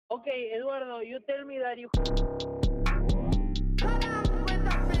Okay, Eduardo, you tell me that you...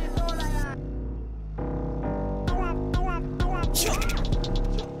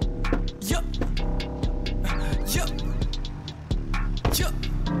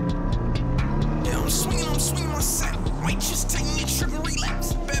 Swinging my sack. Might just take me a trip and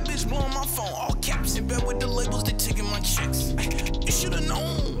relapse. Bad bitch blowing my phone, all caps. In bed with the labels, they taking my checks. You should've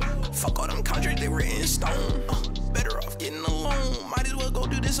known. Fuck all them contracts, they were in stone. Better off getting a loan. Might as well go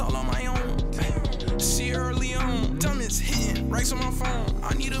do this all on my own. Sierra Leone, diamonds hitting, racks on my phone.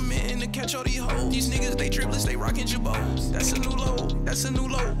 I need a man to catch all these hoes. These niggas, they driblets, they rockin' jabos. That's a new low, that's a new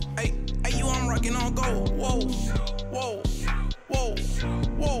low. Hey, you, I'm rockin' on gold. Whoa, whoa, whoa,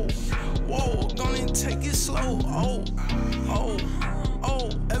 whoa. Whoa, gonna take it slow. Oh, oh, oh.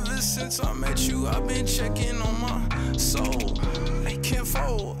 Ever since I met you, I've been checking on my soul. I can't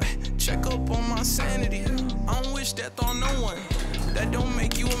fold. Check up on my sanity. I don't wish death on no one. That don't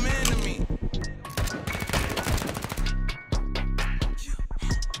make you a man to me.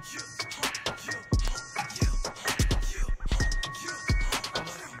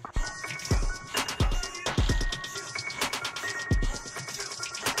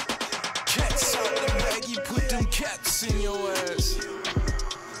 Cats in your ass.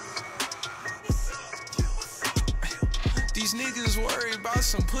 These niggas worry about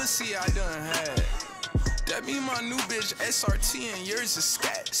some pussy I done had. That be my new bitch SRT and yours is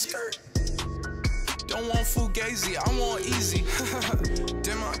scat skirt. Don't want fugazi, I want easy.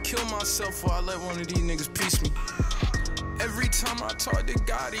 Damn, I kill myself while I let one of these niggas piece me. Every time I talk to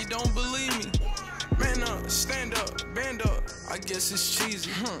God, he don't believe me. Man up, stand up, band up. I guess it's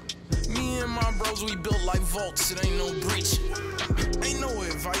cheesy. Me and my bros, we built like vaults, it ain't no breach. Ain't no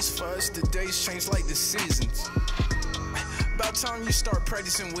advice for us, the days change like the seasons. About time you start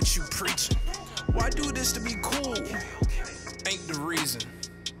practicing what you preaching. Why do this to be cool? Ain't the reason.